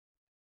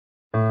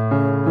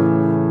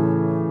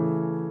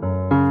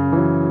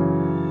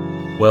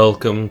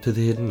Welcome to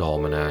the Hidden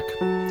Almanac.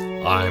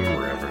 I'm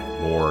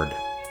Reverend Ward.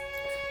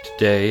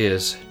 Today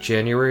is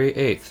January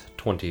 8th,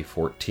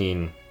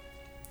 2014.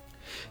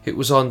 It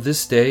was on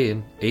this day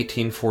in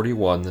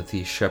 1841 that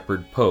the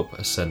Shepherd Pope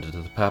ascended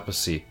to the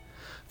papacy,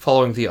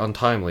 following the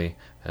untimely,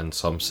 and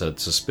some said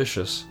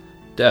suspicious,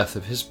 death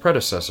of his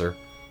predecessor,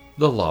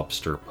 the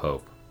Lobster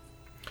Pope.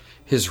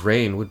 His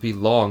reign would be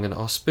long and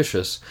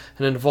auspicious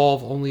and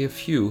involve only a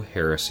few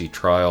heresy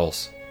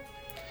trials.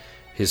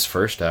 His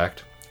first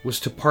act was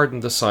to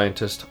pardon the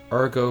scientist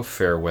Argo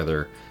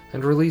Fairweather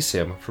and release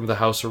him from the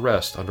house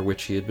arrest under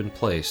which he had been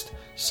placed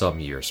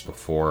some years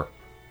before.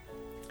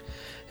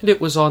 And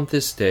it was on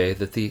this day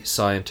that the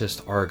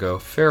scientist Argo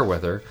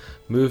Fairweather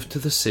moved to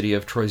the city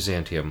of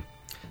Troyzantium,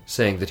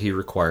 saying that he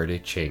required a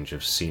change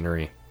of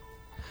scenery.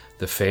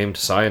 The famed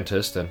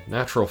scientist and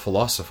natural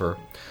philosopher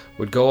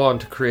would go on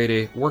to create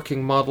a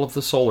working model of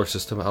the solar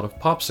system out of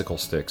popsicle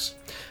sticks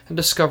and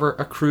discover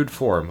a crude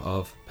form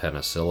of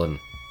penicillin.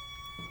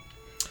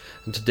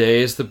 And today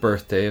is the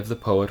birthday of the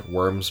poet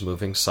Worms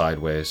Moving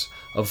Sideways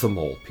of the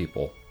Mole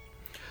People.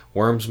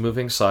 Worms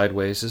Moving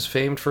Sideways is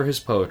famed for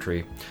his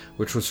poetry,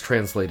 which was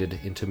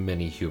translated into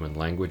many human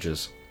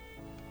languages.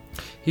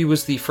 He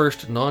was the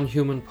first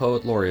non-human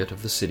poet laureate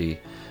of the city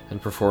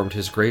and performed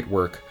his great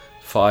work,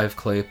 5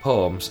 clay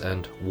poems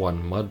and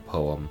 1 mud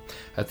poem,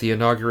 at the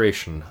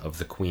inauguration of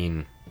the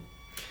Queen.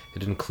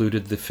 It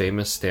included the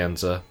famous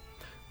stanza,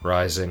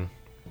 rising,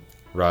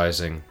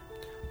 rising,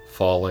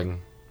 falling,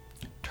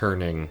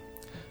 turning,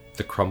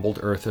 the crumbled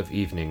earth of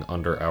evening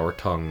under our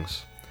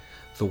tongues,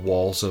 the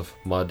walls of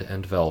mud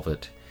and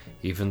velvet,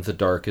 even the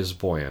dark is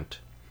buoyant,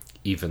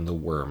 even the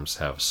worms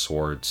have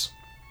swords.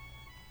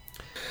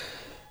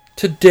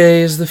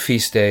 Today is the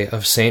feast day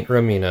of Saint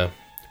Romina,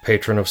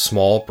 patron of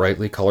small,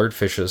 brightly colored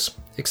fishes,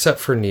 except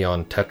for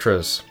neon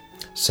tetras.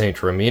 Saint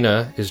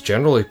Romina is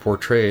generally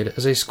portrayed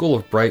as a school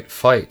of bright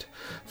fight,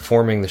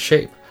 forming the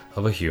shape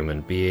of a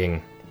human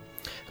being.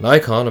 An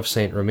icon of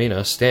Saint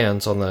Romina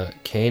stands on the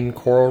cane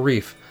coral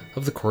reef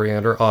of the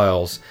Coriander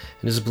Isles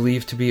and is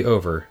believed to be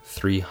over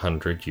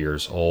 300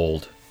 years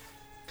old.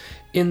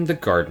 In the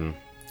garden,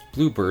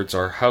 bluebirds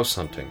are house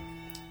hunting.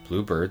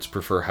 Bluebirds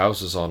prefer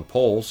houses on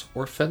poles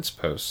or fence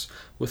posts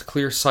with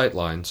clear sight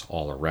lines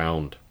all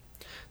around.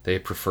 They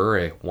prefer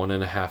a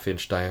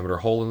 1.5-inch diameter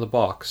hole in the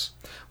box,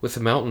 with the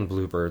mountain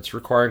bluebirds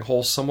requiring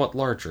holes somewhat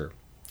larger.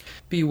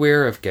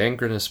 Beware of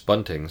gangrenous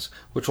buntings,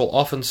 which will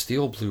often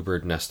steal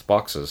bluebird nest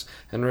boxes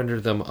and render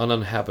them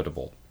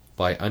uninhabitable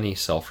by any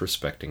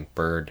self-respecting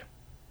bird.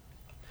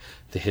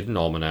 The Hidden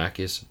Almanac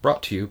is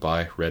brought to you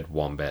by Red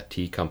Wombat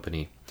Tea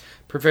Company,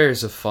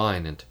 purveyors of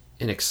fine and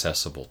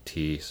inaccessible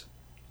teas.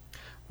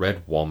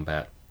 Red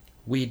Wombat,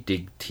 we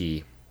dig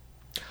tea.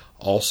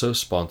 Also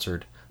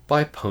sponsored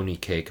by Pony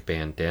Cake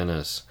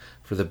Bandanas.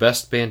 For the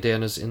best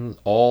bandanas in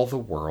all the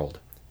world,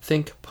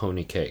 think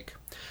Pony Cake.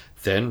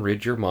 Then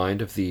rid your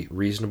mind of the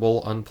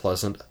reasonable,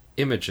 unpleasant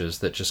images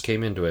that just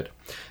came into it,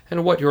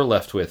 and what you're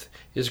left with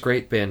is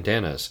great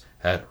bandanas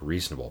at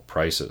reasonable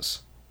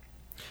prices.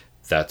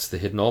 That's the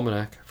Hidden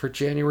Almanac for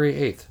January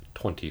 8th,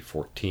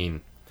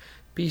 2014.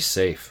 Be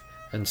safe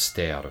and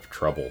stay out of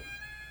trouble.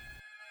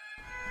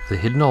 The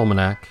Hidden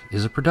Almanac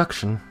is a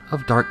production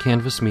of Dark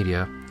Canvas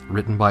Media,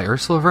 written by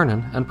Ursula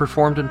Vernon and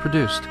performed and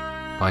produced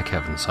by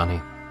Kevin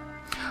Sonney.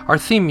 Our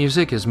theme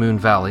music is Moon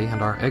Valley,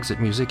 and our exit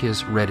music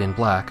is Red in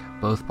Black,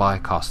 both by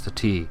Costa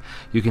T.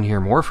 You can hear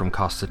more from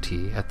Costa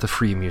T at the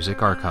Free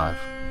Music Archive.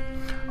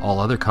 All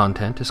other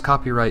content is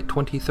copyright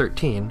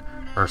 2013,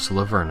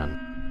 Ursula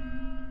Vernon.